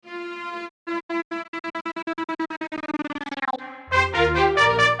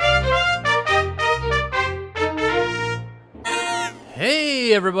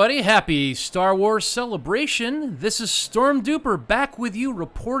Hey everybody, happy Star Wars Celebration. This is Storm Duper back with you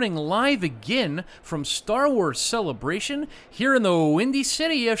reporting live again from Star Wars Celebration here in the Windy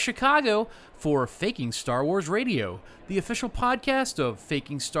City of Chicago for Faking Star Wars Radio, the official podcast of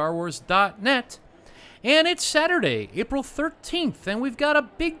FakingStarWars.net. And it's Saturday, April 13th, and we've got a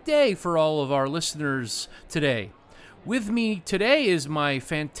big day for all of our listeners today. With me today is my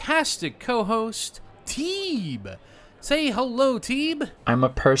fantastic co-host, Teeb. Say hello, Teeb. I'm a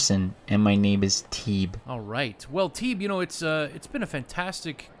person, and my name is Teeb. All right. Well, Teeb, you know, it's been a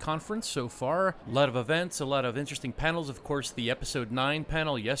fantastic conference so far. A lot of events, a lot of interesting panels. Of course, the Episode 9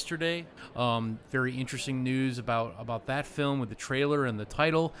 panel yesterday. Very interesting news about that film with the trailer and the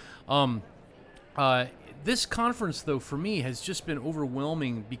title. This conference, though, for me, has just been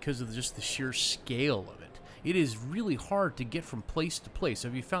overwhelming because of just the sheer scale of it. It is really hard to get from place to place.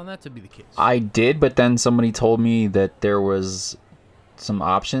 Have you found that to be the case? I did, but then somebody told me that there was some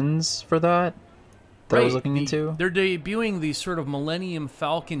options for that I was looking into. They're debuting these sort of Millennium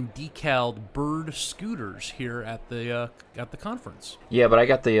Falcon decaled bird scooters here at the conference. Yeah, but I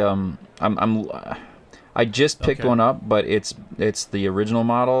got the I just picked one up, but it's the original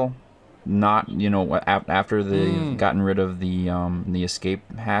model, not after they've gotten rid of the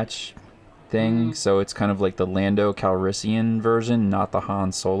escape hatch thing, so it's kind of like the Lando Calrissian version, not the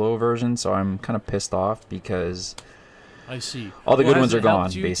Han Solo version. So I'm kind of pissed off because I see all the good ones are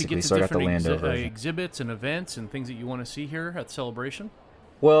gone, basically. So I got the Lando version. Exhibits and events and things that you want to see here at Celebration.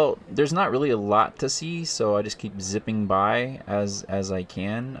 Well, there's not really a lot to see, so I just keep zipping by as I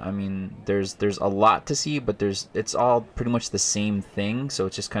can. I mean, there's a lot to see, but it's all pretty much the same thing, so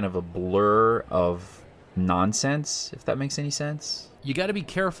it's just kind of a blur of nonsense, if that makes any sense. You got to be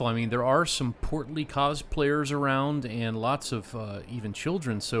careful. I mean, there are some portly cosplayers around and lots of even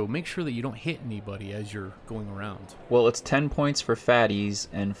children, so make sure that you don't hit anybody as you're going around. Well, it's 10 points for fatties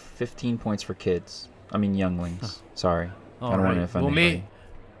and 15 points for kids. I mean, younglings. Sorry. I don't want to offend anybody.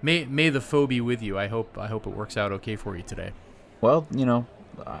 May the foe be with you. I hope it works out okay for you today. Well,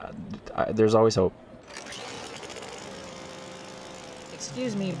 there's always hope.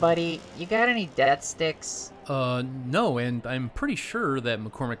 Excuse me, buddy. You got any death sticks? No, and I'm pretty sure that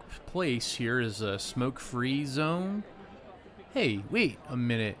McCormick Place here is a smoke-free zone. Hey, wait a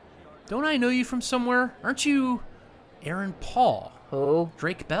minute. Don't I know you from somewhere? Aren't you Aaron Paul? Who?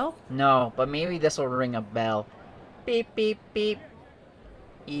 Drake Bell? No, but maybe this will ring a bell. Beep, beep, beep.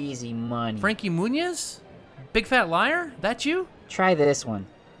 Easy money. Frankie Muniz? Big Fat Liar? That you? Try this one.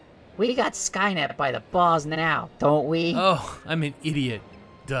 We got Skynet by the balls now, don't we? Oh, I'm an idiot.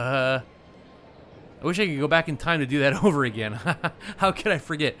 Duh. I wish I could go back in time to do that over again. How could I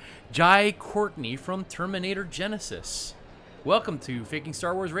forget? Jai Courtney from Terminator Genisys. Welcome to Faking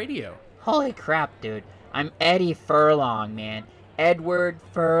Star Wars Radio. Holy crap, dude. I'm Eddie Furlong, man. Edward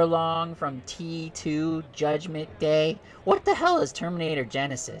Furlong from T2 Judgment Day. What the hell is Terminator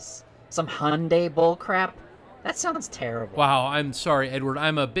Genisys? Some Hyundai bullcrap? That sounds terrible. Wow, I'm sorry, Edward.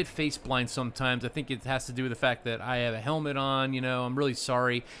 I'm a bit face blind sometimes. I think it has to do with the fact that I have a helmet on. I'm really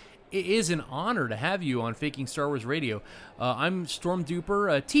sorry. It is an honor to have you on Faking Star Wars Radio. I'm Storm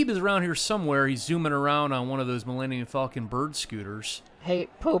Duper. Teeb is around here somewhere. He's zooming around on one of those Millennium Falcon bird scooters. Hey,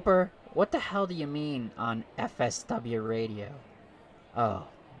 Pooper, what the hell do you mean on FSW Radio? Oh,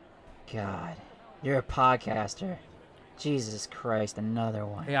 God. You're a podcaster. Jesus Christ, another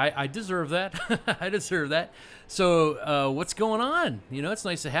one. Hey, I deserve that. I deserve that. So, what's going on? It's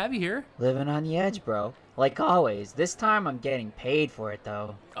nice to have you here. Living on the edge, bro. Like always. This time I'm getting paid for it,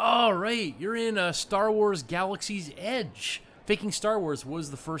 though. All right. You're in Star Wars Galaxy's Edge. Faking Star Wars was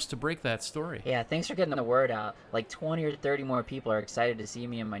the first to break that story. Yeah, thanks for getting the word out. Like 20 or 30 more people are excited to see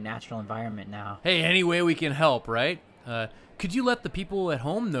me in my natural environment now. Hey, any way we can help, right? Could you let the people at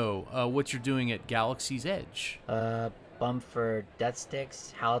home know what you're doing at Galaxy's Edge? Bump for death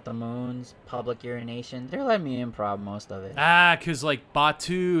sticks, howl at the moons, public urination. They're letting me improv most of it. Because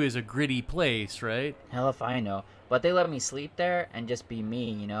Batuu is a gritty place, right? Hell if I know. But they let me sleep there and just be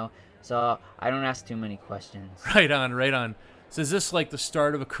me, So I don't ask too many questions. Right on, right on. So is this like the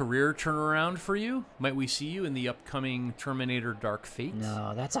start of a career turnaround for you? Might we see you in the upcoming Terminator Dark Fate?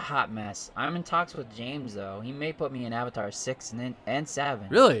 No, that's a hot mess. I'm in talks with James, though. He may put me in Avatar 6 and 7.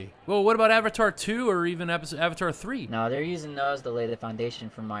 Really? Well, what about Avatar 2 or even Avatar 3? No, they're using those to lay the foundation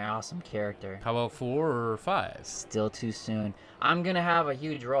for my awesome character. How about 4 or 5? Still too soon. I'm gonna have a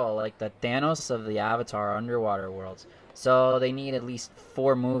huge role, like the Thanos of the Avatar underwater worlds. So they need at least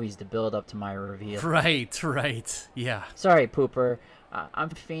 4 movies to build up to my reveal. Right, yeah. Sorry, Pooper, I'm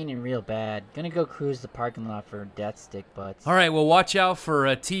fiending real bad. Gonna go cruise the parking lot for death stick butts. All right, well, watch out for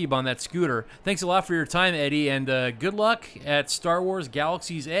Teeb on that scooter. Thanks a lot for your time, Eddie, and good luck at Star Wars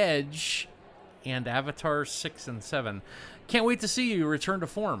Galaxy's Edge and Avatar 6 and 7. Can't wait to see you return to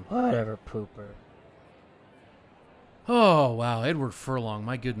form. Whatever, pooper. Oh, wow, Edward Furlong.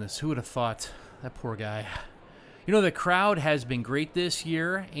 My goodness, who would have thought? That poor guy. You know, the crowd has been great this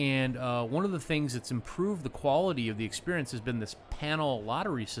year, and one of the things that's improved the quality of the experience has been this panel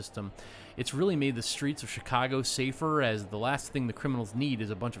lottery system. It's really made the streets of Chicago safer, as the last thing the criminals need is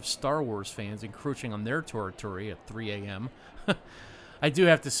a bunch of Star Wars fans encroaching on their territory at 3 a.m. I do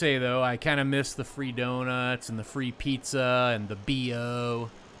have to say, though, I kind of miss the free donuts and the free pizza and the B.O.,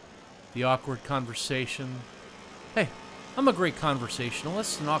 the awkward conversation. Hey, I'm a great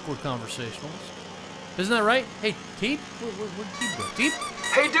conversationalist, an awkward conversationalist. Isn't that right? Hey, Teep? Where'd Teep go? Teep?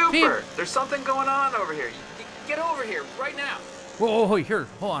 Hey, Duper! Teep? There's something going on over here. Get over here right now. Whoa, here.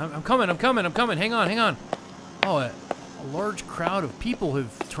 Hold on. I'm coming. Hang on. Oh, a large crowd of people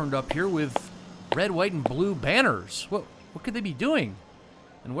have turned up here with red, white, and blue banners. What could they be doing?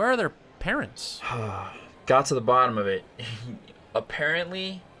 And where are their parents? Got to the bottom of it.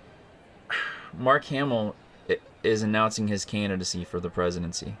 Apparently, Mark Hamill is announcing his candidacy for the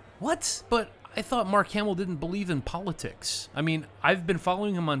presidency. What? But I thought Mark Hamill didn't believe in politics. I mean, I've been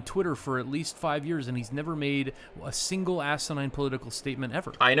following him on Twitter for at least 5 years, and he's never made a single asinine political statement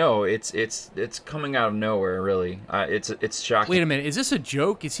ever. I know, it's coming out of nowhere, really. It's shocking. Wait a minute, is this a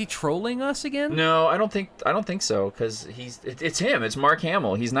joke? Is he trolling us again? No, I don't think so, because it's him. It's Mark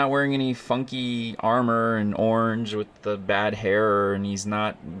Hamill. He's not wearing any funky armor and orange with the bad hair, and he's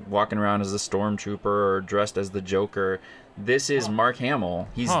not walking around as a stormtrooper or dressed as the Joker. This is Mark Hamill.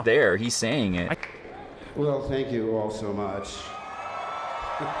 He's there. He's saying it. Well, thank you all so much.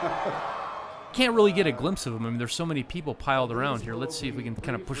 Can't really get a glimpse of him. I mean, there's so many people piled around here. Let's see if we can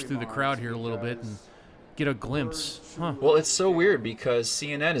kind of push through the crowd here a little bit and get a glimpse. Well, it's so weird because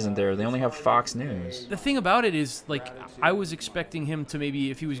CNN isn't there. They only have Fox News. The thing about it is, like, I was expecting him to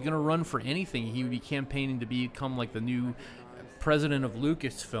maybe, if he was going to run for anything, he would be campaigning to become like the new president of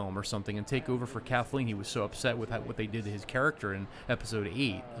Lucasfilm or something and take over for Kathleen. He was so upset with what they did to his character in episode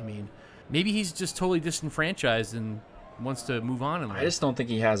 8. I mean, maybe he's just totally disenfranchised and wants to move on in life. I just don't think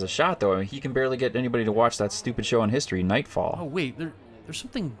he has a shot, though. I mean, he can barely get anybody to watch that stupid show on History, Nightfall. Oh, wait, there's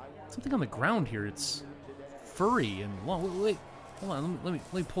something on the ground here. It's furry and long. Wait, hold on. Let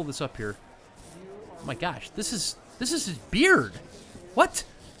me pull this up here. Oh my gosh, this is his beard. What?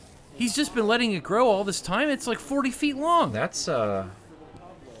 He's just been letting it grow all this time. It's like 40 feet long. That's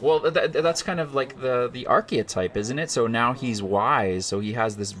well, that's kind of like the archetype, isn't it? So now he's wise, so he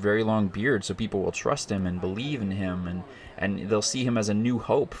has this very long beard, so people will trust him and believe in him, and they'll see him as a new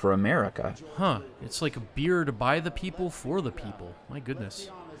hope for America. It's like a beard by the people for the people. My goodness.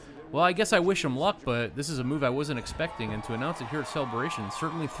 Well, I guess I wish him luck, but this is a move I wasn't expecting, and to announce it here at Celebration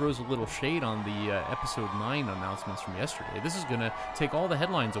certainly throws a little shade on the Episode 9 announcements from yesterday. This is going to take all the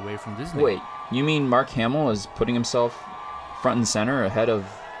headlines away from Disney. Wait, you mean Mark Hamill is putting himself front and center ahead of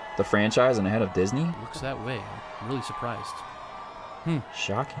the franchise and ahead of Disney? Looks that way. I'm really surprised.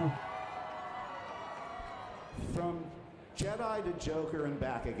 Shocking. From Jedi to Joker and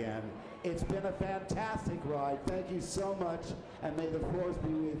back again. It's been a fantastic ride. Thank you so much, and may the Force be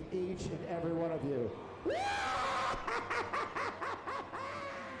with each and every one of you.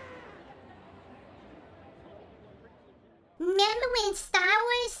 Remember when Star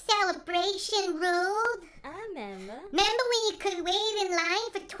Wars Celebration ruled? I remember. Remember when you could wait in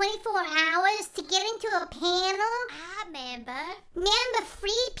line for 24 hours to get into a panel? I remember. Remember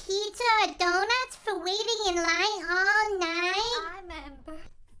free pizza or donuts for waiting in line all night? I remember.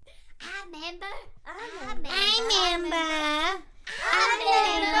 I remember. I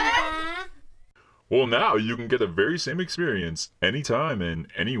remember. Well, now you can get the very same experience anytime and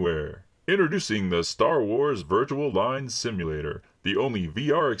anywhere. Introducing the Star Wars Virtual Line Simulator, the only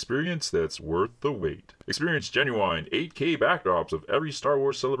VR experience that's worth the wait. Experience genuine 8K backdrops of every Star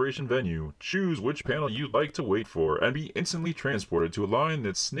Wars Celebration venue, choose which panel you'd like to wait for, and be instantly transported to a line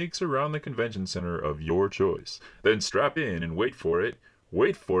that snakes around the convention center of your choice. Then strap in and wait for it,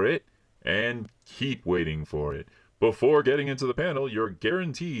 and keep waiting for it. Before getting into the panel, you're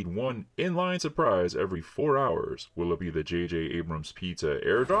guaranteed one inline surprise every 4 hours. Will it be the J.J. Abrams Pizza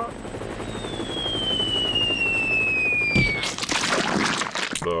airdrop?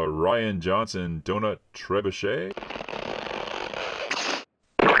 The Rian Johnson Donut Trebuchet?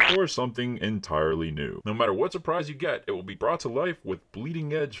 Or something entirely new. No matter what surprise you get, it will be brought to life with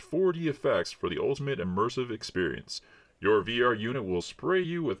bleeding-edge 4D effects for the ultimate immersive experience. Your VR unit will spray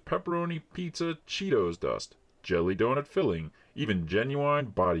you with pepperoni pizza Cheetos dust. jelly donut filling, even genuine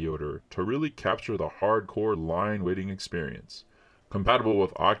body odor to really capture the hardcore line waiting experience. Compatible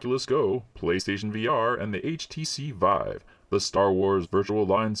with Oculus Go, PlayStation VR, and the HTC Vive, the Star Wars Virtual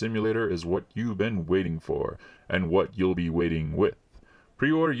Line Simulator is what you've been waiting for, and what you'll be waiting with.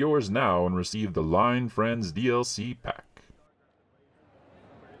 Pre-order yours now and receive the Line Friends DLC pack.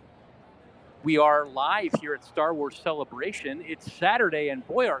 We are live here at Star Wars Celebration. It's Saturday, and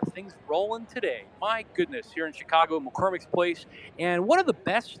boy, are things rolling today. My goodness, here in Chicago, McCormick's Place. And one of the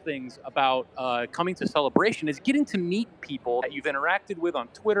best things about coming to Celebration is getting to meet people that you've interacted with on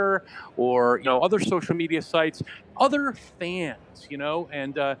Twitter or other social media sites, other fans,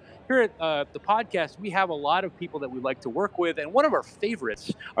 And here at the podcast, we have a lot of people that we like to work with. And one of our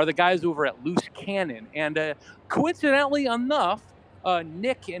favorites are the guys over at Loose Cannon. And coincidentally enough,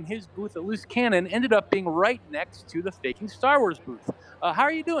 Nick and his booth at Loose Cannon ended up being right next to the Faking Star Wars booth. How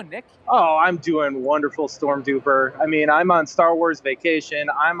are you doing, Nick? Oh, I'm doing wonderful, Storm Duper. I mean, I'm on Star Wars vacation.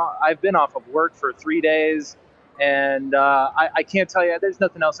 I've been off of work for 3 days, and I can't tell you, there's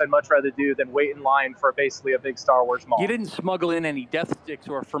nothing else I'd much rather do than wait in line for basically a big Star Wars mall. You didn't smuggle in any death sticks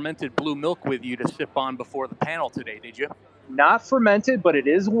or fermented blue milk with you to sip on before the panel today, did you? Not fermented, but it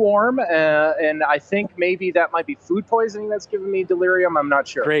is warm, and I think maybe that might be food poisoning that's giving me delirium. I'm not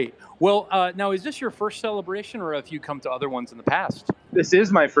sure. Great. Well, now, is this your first celebration, or have you come to other ones in the past? This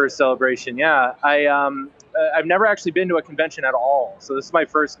is my first celebration, yeah. I've never actually been to a convention at all, so this is my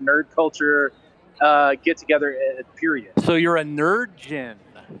first nerd culture get-together, period. So you're a nerdgen.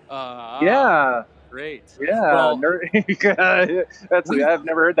 Yeah. Great. Yeah, well, I've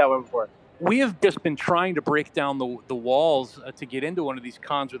never heard that one before. We have just been trying to break down the walls to get into one of these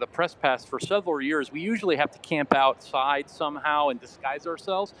cons with a press pass for several years. We usually have to camp outside somehow and disguise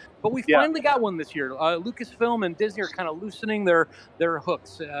ourselves, but we finally got one this year. Lucasfilm and Disney are kind of loosening their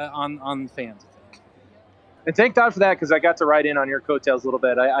hooks on fans. And thank God for that, because I got to ride in on your coattails a little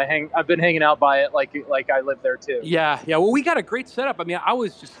bit. I've been hanging out by it like I live there too. Yeah. Well, we got a great setup. I mean, I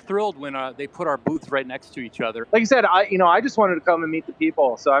was just thrilled when they put our booths right next to each other. Like I said, I just wanted to come and meet the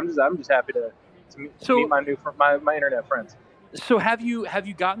people, so I'm just happy to meet my internet friends. So have you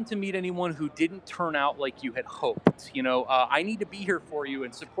gotten to meet anyone who didn't turn out like you had hoped? I need to be here for you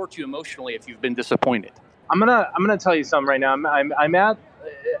and support you emotionally if you've been disappointed. I'm gonna tell you something right now. I'm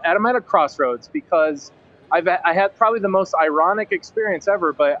at a crossroads, because I had probably the most ironic experience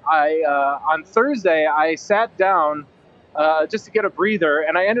ever, but on Thursday I sat down just to get a breather,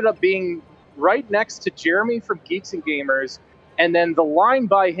 and I ended up being right next to Jeremy from Geeks and Gamers, and then the line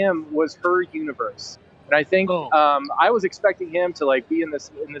by him was Her Universe, and I think I was expecting him to be in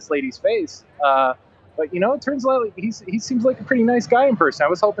this lady's face, but it turns out he seems like a pretty nice guy in person. I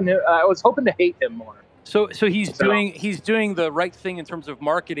was hoping to hate him more. So he's doing the right thing in terms of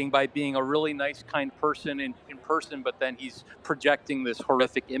marketing by being a really nice, kind person in person, but then he's projecting this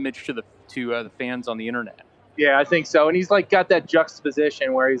horrific image to the fans on the internet. Yeah, I think so. And he's got that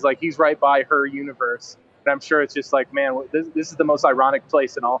juxtaposition where he's right by Her Universe, and I'm sure it's just man, this is the most ironic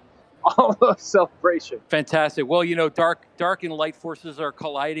place in all of Celebration. Fantastic. Well, dark and light forces are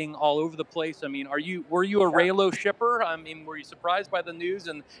colliding all over the place. I mean, were you a Reylo shipper? I mean, were you surprised by the news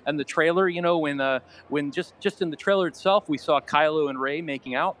and the trailer? When just in the trailer itself, we saw Kylo and Rey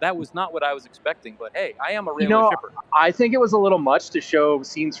making out. That was not what I was expecting. But hey, I am a Reylo shipper. I think it was a little much to show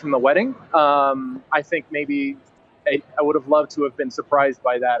scenes from the wedding. I think maybe I would have loved to have been surprised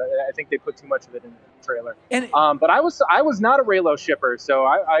by that. I think they put too much of it in the trailer. But I was not a Reylo shipper, so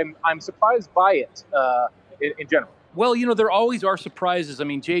I'm surprised by it in general. Well, there always are surprises. I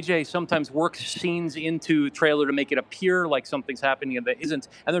mean, JJ sometimes works scenes into trailer to make it appear like something's happening and that isn't.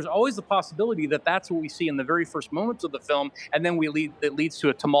 And there's always the possibility that that's what we see in the very first moments of the film, and then it leads to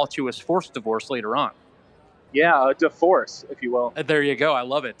a tumultuous forced divorce later on. Yeah, a divorce, if you will. There you go. I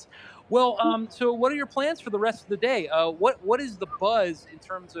love it. Well, so what are your plans for the rest of the day? What is the buzz in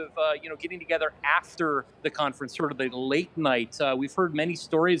terms of getting together after the conference, sort of the late night? We've heard many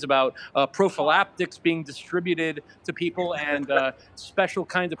stories about prophylactics being distributed to people and special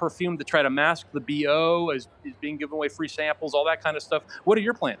kinds of perfume to try to mask the BO is being given away, free samples, all that kind of stuff. What are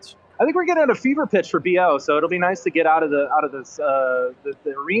your plans? I think we're getting at a fever pitch for BO, so it'll be nice to get out of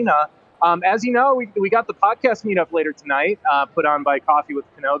the arena. As you know, we got the podcast meetup later tonight, put on by Coffee with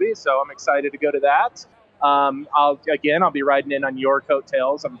Kenobi, so I'm excited to go to that. I'll be riding in on your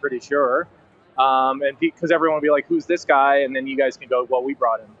coattails, I'm pretty sure, and because everyone will be like, "Who's this guy?" And then you guys can go, "Well, we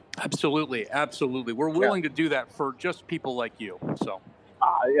brought him." Absolutely. We're willing to do that for just people like you. So,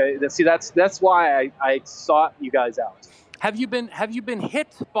 see, that's why I sought you guys out. Have you been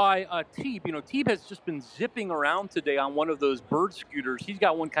hit by Teeb? You know, Teeb has just been zipping around today on one of those bird scooters. He's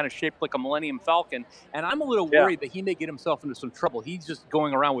got one kind of shaped like a Millennium Falcon, and I'm a little worried that he may get himself into some trouble. He's just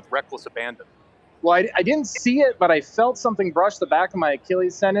going around with reckless abandon. Well, I didn't see it, but I felt something brush the back of my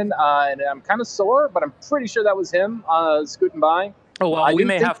Achilles tendon, and I'm kind of sore, but I'm pretty sure that was him scooting by. Oh, well, I we didn't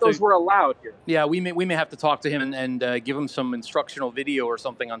may think have those to. were allowed here. Yeah, we may have to talk to him and give him some instructional video or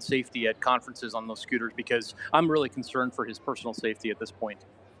something on safety at conferences on those scooters, because I'm really concerned for his personal safety at this point.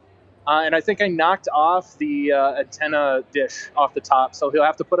 And I think I knocked off the antenna dish off the top, so he'll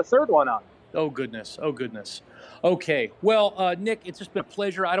have to put a third one on. Oh, goodness. Oh, goodness. Okay. Well, Nick, it's just been a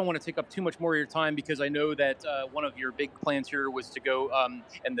pleasure. I don't want to take up too much more of your time because I know that one of your big plans here was to go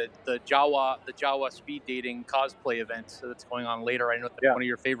and the Jawa speed dating cosplay event that's going on later. I know that's one of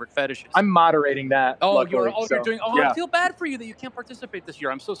your favorite fetishes. I'm moderating that. Oh, luckily, you're doing. Oh, yeah. I feel bad for you that you can't participate this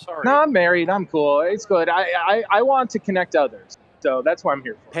year. I'm so sorry. No, I'm married. I'm cool. It's good. I want to connect others, so that's what I'm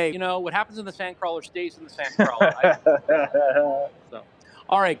here for. Hey, you know what happens in the sandcrawler stays in the sandcrawler. So.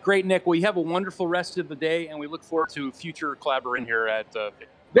 All right, great, Nick. Well, you have a wonderful rest of the day, and we look forward to future collaborating here at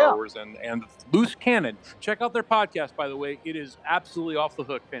Star Wars and Loose Cannon. Check out their podcast, by the way. It is absolutely off the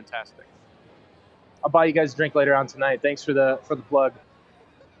hook, fantastic. I'll buy you guys a drink later on tonight. Thanks for the plug.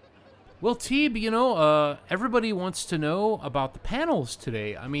 Well, Teeb, you know, everybody wants to know about the panels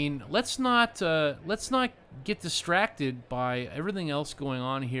today. I mean, let's not get distracted by everything else going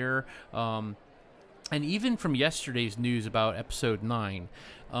on here. And even from yesterday's news about Episode 9,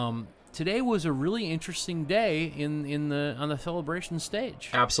 today was a really interesting day on the Celebration stage.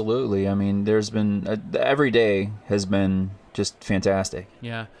 Absolutely. I mean, there's been every day has been just fantastic.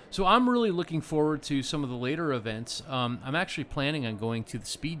 Yeah. So I'm really looking forward to some of the later events. I'm actually planning on going to the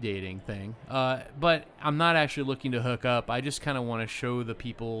speed dating thing, but I'm not actually looking to hook up. I just kind of want to show the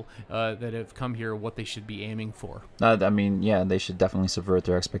people that have come here what they should be aiming for. I mean, yeah, they should definitely subvert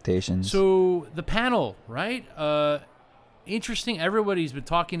their expectations. So the panel, right? Interesting. Everybody's been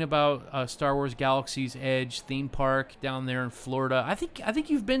talking about Star Wars Galaxy's Edge theme park down there in Florida. I think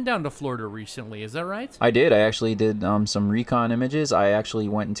you've been down to Florida recently. Is that right? I did. I actually did some recon images. I actually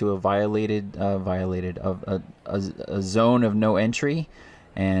went into a a zone of no entry,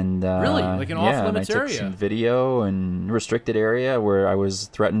 and really, like an off-limits and I area. took some video and restricted area where I was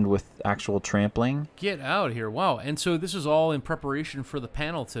threatened with actual trampling. Get out here! Wow. And so this is all in preparation for the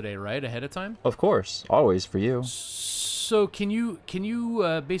panel today, right? Ahead of time. Of course, always for you. So can you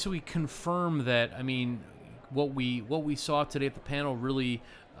basically confirm that? I mean, what we saw today at the panel really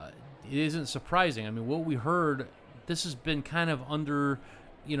it isn't surprising. I mean, what we heard, this has been kind of under,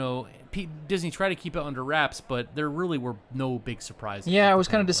 you know, Disney tried to keep it under wraps, but there really were no big surprises. Yeah, I was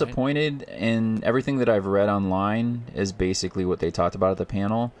kind of disappointed, and everything that I've read online is basically what they talked about at the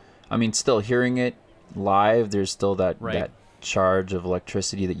panel. I mean, still hearing it live, there's still that charge of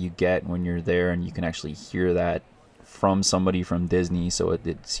electricity that you get when you're there, and you can actually hear that from somebody from Disney, so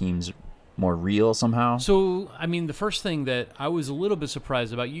it seems more real somehow. So, I mean, the first thing that I was a little bit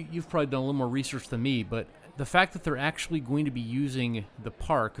surprised about, you've probably done a little more research than me, but the fact that they're actually going to be using the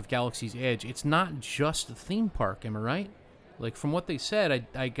park of Galaxy's Edge, it's not just a theme park, am I right? Like, from what they said,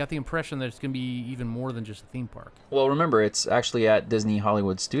 I got the impression that it's going to be even more than just a theme park. Well, remember, it's actually at Disney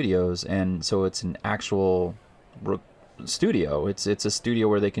Hollywood Studios, and so it's an actual studio. It's a studio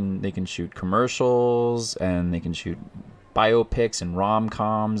where they can shoot commercials, and they can shoot biopics and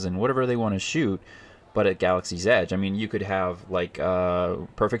rom-coms and whatever they want to shoot, but at Galaxy's Edge. I mean, you could have like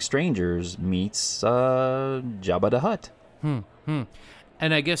Perfect Strangers meets Jabba the Hutt. And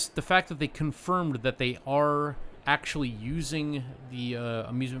I guess the fact that they confirmed that they are actually using the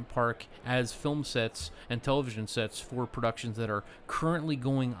amusement park as film sets and television sets for productions that are currently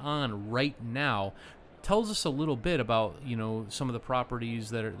going on right now tells us a little bit about, you know, some of the properties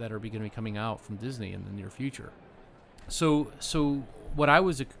that are going to be coming out from Disney in the near future. So what I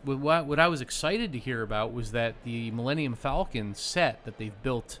was excited to hear about was that the Millennium Falcon set that they've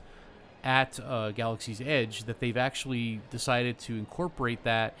built at Galaxy's Edge, that they've actually decided to incorporate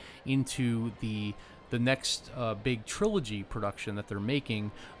that into the next big trilogy production that they're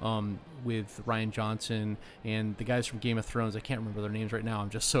making with Rian Johnson and the guys from Game of Thrones. I can't remember their names right now. I'm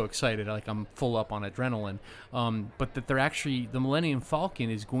just so excited. Like, I'm full up on adrenaline. But that they're actually, the Millennium Falcon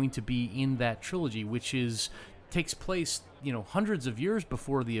is going to be in that trilogy, which takes place, you know, hundreds of years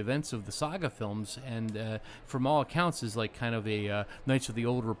before the events of the saga films, and from all accounts is like kind of a Knights of the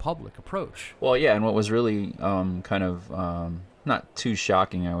Old Republic approach. Well, yeah, and what was really kind of not too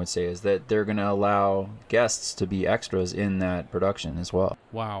shocking, I would say, is that they're going to allow guests to be extras in that production as well.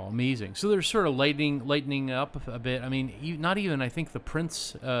 Wow, amazing. So they're sort of lightening up a bit. I mean, not even, I think, the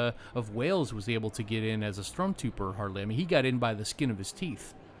Prince of Wales was able to get in as a Stormtrooper, hardly. I mean, he got in by the skin of his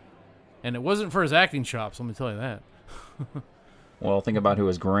teeth. And it wasn't for his acting chops, let me tell you that. Well, think about who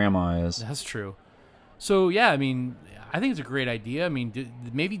his grandma is. That's true. So, yeah, I mean, I think it's a great idea. I mean,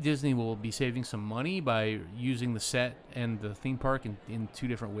 maybe Disney will be saving some money by using the set and the theme park in two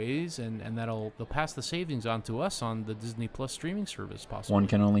different ways, and they'll pass the savings on to us on the Disney Plus streaming service, possibly. One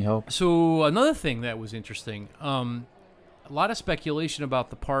can only hope. So, another thing that was interesting, a lot of speculation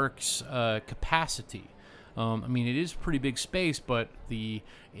about the park's capacity. I mean, it is pretty big space, but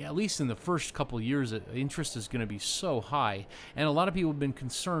at least in the first couple of years, interest is going to be so high. And a lot of people have been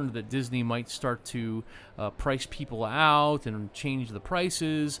concerned that Disney might start to price people out and change the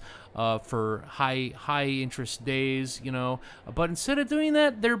prices for high interest days, you know. But instead of doing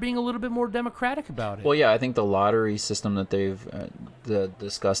that, they're being a little bit more democratic about it. Well, yeah, I think the lottery system that they've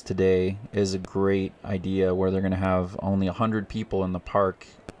discussed today is a great idea, where they're going to have only 100 people in the park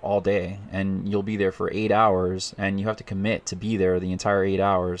all day, and you'll be there for 8 hours, and you have to commit to be there the entire 8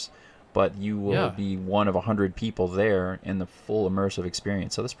 hours, but you will be one of 100 people there in the full immersive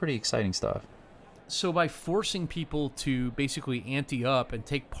experience. So that's pretty exciting stuff. So by forcing people to basically ante up and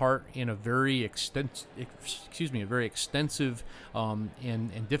take part in a very extensive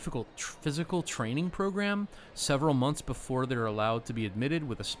and difficult physical training program several months before they're allowed to be admitted,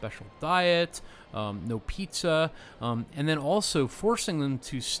 with a special diet, no pizza, and then also forcing them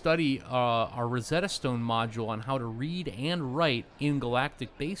to study our Rosetta Stone module on how to read and write in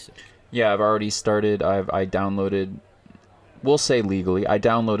Galactic Basic. Yeah, I've already started. I downloaded. We'll say legally. I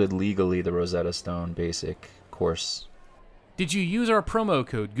downloaded legally the Rosetta Stone Basic course. Did you use our promo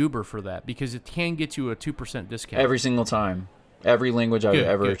code Goober for that? Because it can get you a 2% discount. Every single time. Every language I've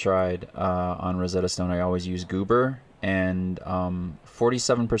ever tried on Rosetta Stone, I always use Goober, and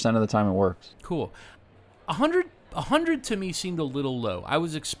 47% of the time it works. Cool. 100 to me seemed a little low. I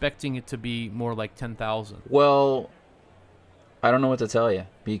was expecting it to be more like 10,000. Well, I don't know what to tell you,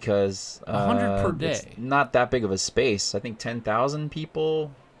 because 100 per day. It's not that big of a space. I think 10,000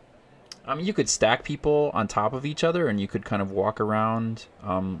 people. I mean, you could stack people on top of each other, and you could kind of walk around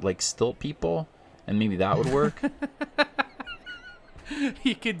like stilt people, and maybe that would work.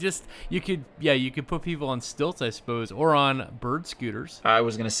 You could put people on stilts, I suppose, or on bird scooters. I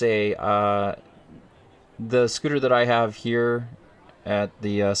was gonna say the scooter that I have here at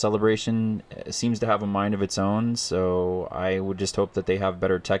the Celebration seems to have a mind of its own, so I would just hope that they have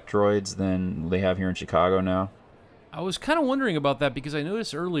better tech droids than they have here in Chicago now. I was kind of wondering about that, because I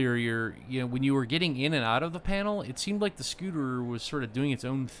noticed earlier when you were getting in and out of the panel, it seemed like the scooter was sort of doing its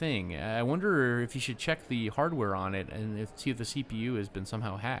own thing. I wonder if you should check the hardware on it and see if the CPU has been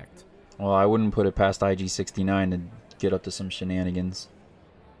somehow hacked. Well, I wouldn't put it past IG-69 to get up to some shenanigans.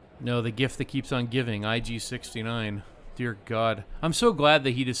 No, the gift that keeps on giving, IG-69. Dear God, I'm so glad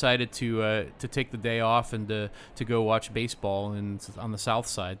that he decided to take the day off and to go watch baseball on the South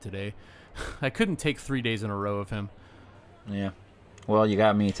Side today. I couldn't take 3 days in a row of him. Yeah, well, you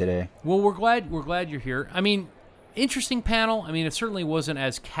got me today. Well, we're glad you're here. I mean, interesting panel. I mean, it certainly wasn't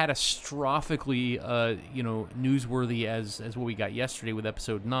as catastrophically, newsworthy as what we got yesterday with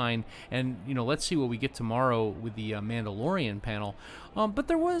episode 9. And let's see what we get tomorrow with the Mandalorian panel. But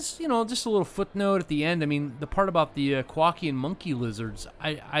there was, just a little footnote at the end. I mean, the part about the Kowakian monkey lizards,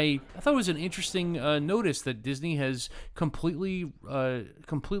 I thought it was an interesting notice that Disney has completely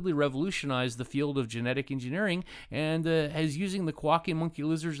revolutionized the field of genetic engineering, and is using the Kowakian monkey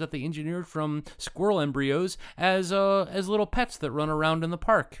lizards that they engineered from squirrel embryos as little pets that run around in the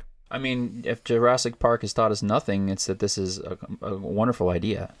park. I mean, if Jurassic Park has taught us nothing, it's that this is a wonderful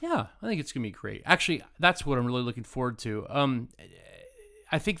idea. Yeah, I think it's going to be great. Actually, that's what I'm really looking forward to.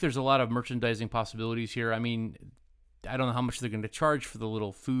 I think there's a lot of merchandising possibilities here. I mean, I don't know how much they're going to charge for the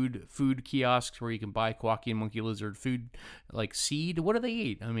little food kiosks where you can buy Kowakian monkey lizard food, like seed. What do they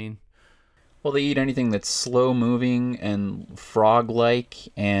eat? I mean, well, they eat anything that's slow moving and frog-like,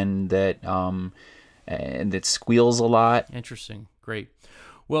 and that squeals a lot. Interesting. Great.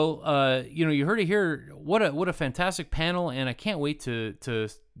 Well, you heard it here. What a fantastic panel, and I can't wait to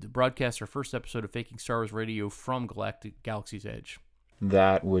broadcast our first episode of Faking Star Wars Radio from Galaxy's Edge.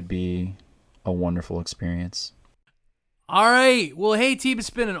 That would be a wonderful experience. All right. Well, hey, team, it's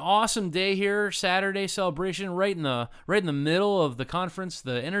been an awesome day here. Saturday celebration, right in the middle of the conference.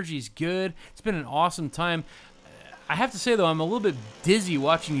 The energy's good. It's been an awesome time. I have to say, though, I'm a little bit dizzy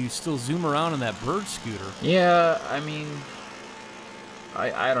watching you still zoom around on that bird scooter. Yeah, I mean,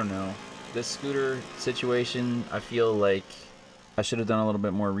 I don't know. This scooter situation, I feel like I should have done a little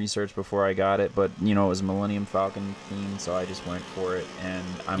bit more research before I got it, but it was Millennium Falcon themed, so I just went for it. And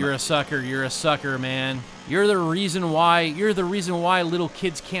You're a sucker. You're a sucker, man. You're the reason why little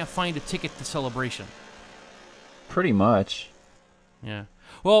kids can't find a ticket to Celebration. Pretty much. Yeah.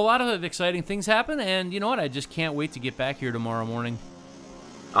 Well, a lot of exciting things happen, and you know what? I just can't wait to get back here tomorrow morning.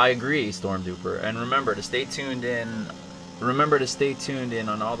 I agree, Stormduper. And remember to stay tuned in. Remember to stay tuned in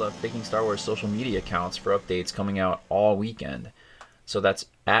on all the Faking Star Wars social media accounts for updates coming out all weekend. So that's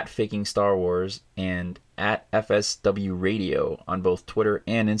at Faking Star Wars and at FSW Radio on both Twitter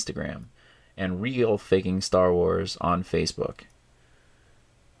and Instagram, and Real Faking Star Wars on Facebook.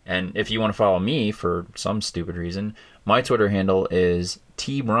 And if you want to follow me for some stupid reason, my Twitter handle is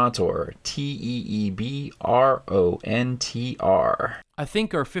TeebRontor, TeebRontr. I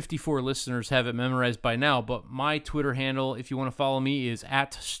think our 54 listeners have it memorized by now, but my Twitter handle, if you want to follow me, is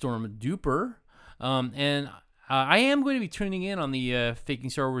at StormDuper. And I am going to be tuning in on the Faking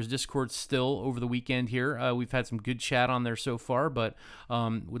Star Wars Discord still over the weekend here. We've had some good chat on there so far, but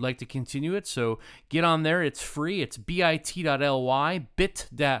we'd like to continue it. So get on there. It's free. It's bit.ly,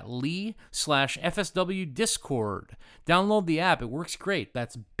 bit.ly/FSW Discord. Download the app. It works great.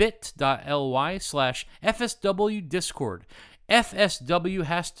 That's bit.ly/FSW Discord. FSW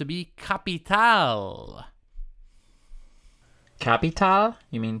has to be capital. Capital?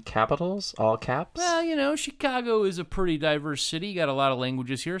 You mean capitals? All caps? Well, Chicago is a pretty diverse city. You got a lot of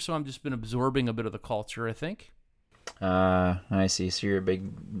languages here, so I've just been absorbing a bit of the culture, I think. I see. So you're a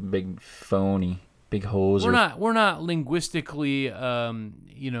big phony, big hoser. We're not linguistically, we're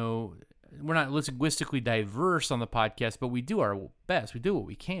not linguistically diverse on the podcast, but we do our best. We do what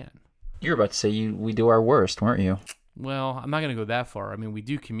we can. You were about to say we do our worst, weren't you? Well, I'm not going to go that far. I mean, we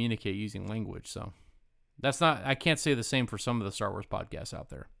do communicate using language, so I can't say the same for some of the Star Wars podcasts out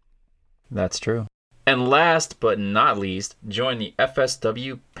there. That's true. And last but not least, join the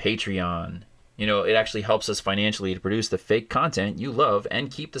FSW Patreon. It actually helps us financially to produce the fake content you love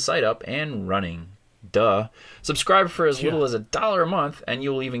and keep the site up and running. Duh. Subscribe for as little as $1 a month, and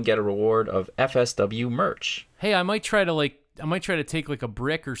you'll even get a reward of FSW merch. Hey, I might try to take like a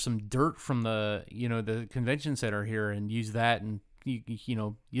brick or some dirt from the the convention center here and use that, and you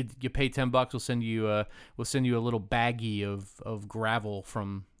pay $10, we'll send you a little baggie of gravel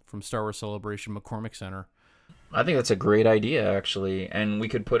from Star Wars Celebration McCormick Center. I think that's a great idea, actually, and we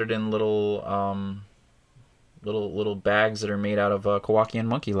could put it in little bags that are made out of Kowakian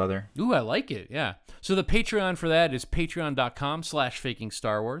monkey leather. Ooh, I like it. Yeah. So the Patreon for that is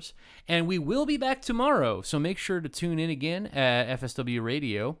patreon.com/FakingStarWars, and we will be back tomorrow. So make sure to tune in again at FSW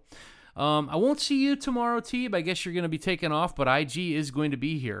Radio. I won't see you tomorrow, Teeb. I guess you're going to be taking off, but IG is going to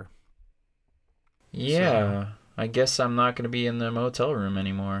be here. Yeah, so I guess I'm not going to be in the motel room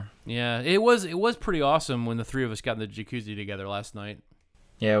anymore. Yeah, it was pretty awesome when the three of us got in the jacuzzi together last night.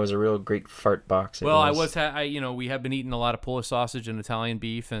 Yeah, it was a real great fart box. We have been eating a lot of Polish sausage and Italian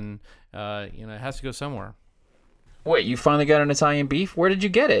beef, and it has to go somewhere. Wait, you finally got an Italian beef? Where did you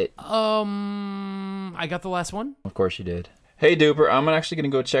get it? I got the last one. Of course you did. Hey, Duper, I'm actually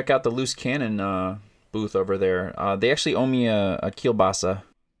going to go check out the Loose Cannon booth over there. They actually owe me a kielbasa.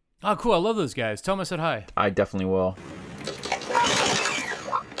 Oh, cool. I love those guys. Tell them I said hi. I definitely will.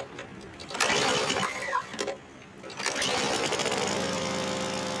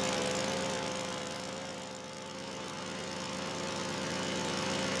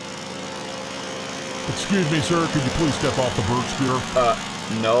 Excuse me, sir. Could you please step off the bird scooter?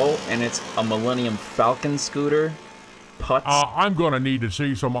 No, and it's a Millennium Falcon scooter. Putz. I'm going to need to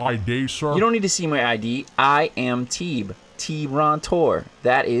see some ID, sir. You don't need to see my ID. I am Teeb. TeebRontor.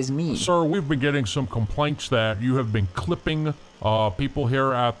 That is me. Sir, we've been getting some complaints that you have been clipping people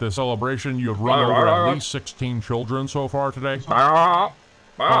here at the celebration. You have run over at least 16 children so far today. What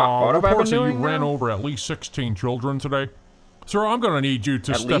have I been doing? You ran over at least 16 children today. Sir, I'm going to need you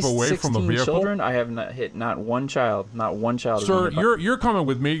to step away from the vehicle. Children? I have not hit not one child. Not one child. Sir, you're coming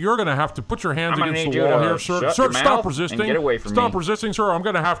with me. You're going to have to put your hands against the wall here, sir. Sir, stop resisting. Get away from me. Stop resisting, sir. I'm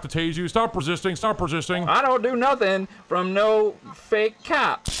going to have to tase you. Stop resisting. Stop resisting. I don't do nothing from no fake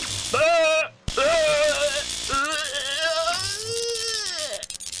cop.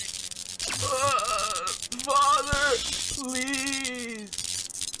 Father, please.